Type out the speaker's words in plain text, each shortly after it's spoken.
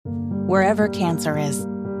Wherever cancer is,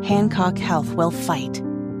 Hancock Health will fight.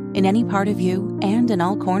 In any part of you and in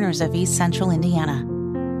all corners of East Central Indiana.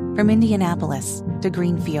 From Indianapolis to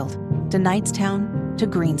Greenfield to Knightstown to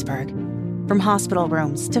Greensburg. From hospital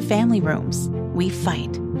rooms to family rooms, we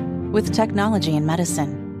fight. With technology and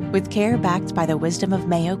medicine, with care backed by the wisdom of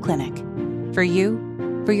Mayo Clinic. For you,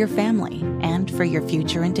 for your family, and for your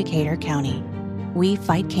future in Decatur County. We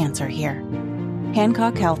fight cancer here.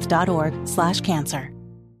 HancockHealth.org/cancer.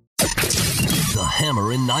 The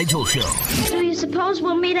Hammer and Nigel Show. Do you suppose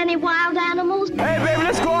we'll meet any wild animals? Hey, baby,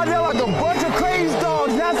 let's go out there like a bunch of crazy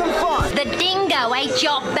dogs and have some fun. The dingo ate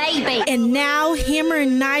your baby. And now Hammer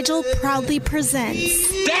and Nigel proudly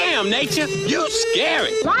presents... Damn, nature, you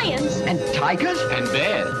scary. Lions? And tigers? And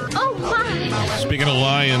bears. Oh, my. Speaking of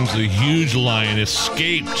lions, a huge lion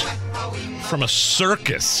escaped from a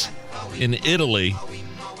circus in Italy.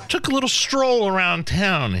 Took a little stroll around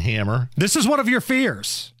town, Hammer. This is one of your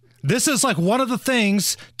fears. This is like one of the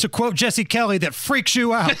things, to quote Jesse Kelly, that freaks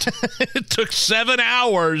you out. It took 7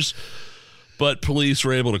 hours, but police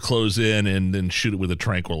were able to close in and then shoot it with a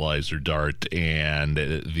tranquilizer dart, and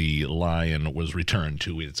the lion was returned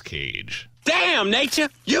to its cage. Damn, nature,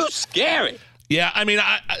 you scary. Yeah, I mean,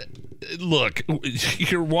 look,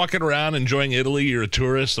 you're walking around enjoying Italy, you're a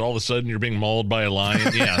tourist, and all of a sudden you're being mauled by a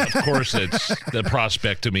lion. Yeah, of course, the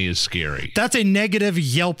prospect to me is scary. That's a negative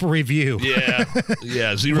Yelp review. Yeah,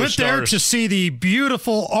 0 Went stars. there to see the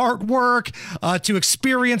beautiful artwork, to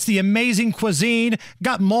experience the amazing cuisine,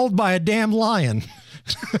 got mauled by a damn lion.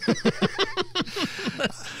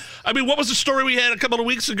 I mean, what was the story we had a couple of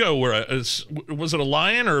weeks ago where was it a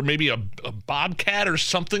lion or maybe a bobcat or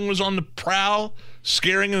something was on the prowl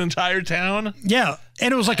scaring an entire town? Yeah,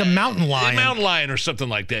 and it was like a mountain lion. A mountain lion or something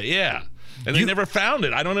like that, yeah. And they never found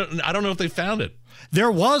it. I don't know if they found it.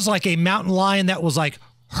 There was like a mountain lion that was like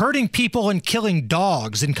hurting people and killing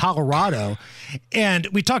dogs in Colorado. And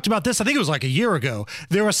we talked about this, I think it was like a year ago.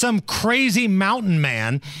 There was some crazy mountain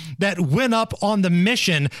man that went up on the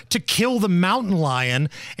mission to kill the mountain lion,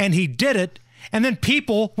 and he did it. And then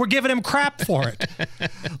people were giving him crap for it.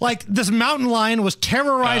 Like this mountain lion was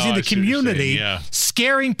terrorizing the community,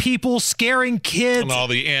 scaring people, scaring kids. And all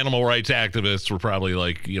the animal rights activists were probably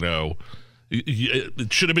like,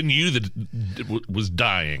 it should have been you that was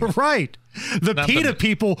dying. Right. The PETA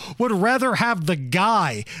people would rather have the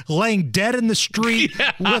guy laying dead in the street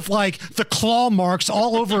with like the claw marks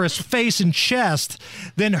all over his face and chest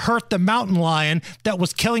than hurt the mountain lion that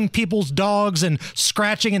was killing people's dogs and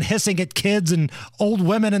scratching and hissing at kids and old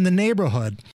women in the neighborhood.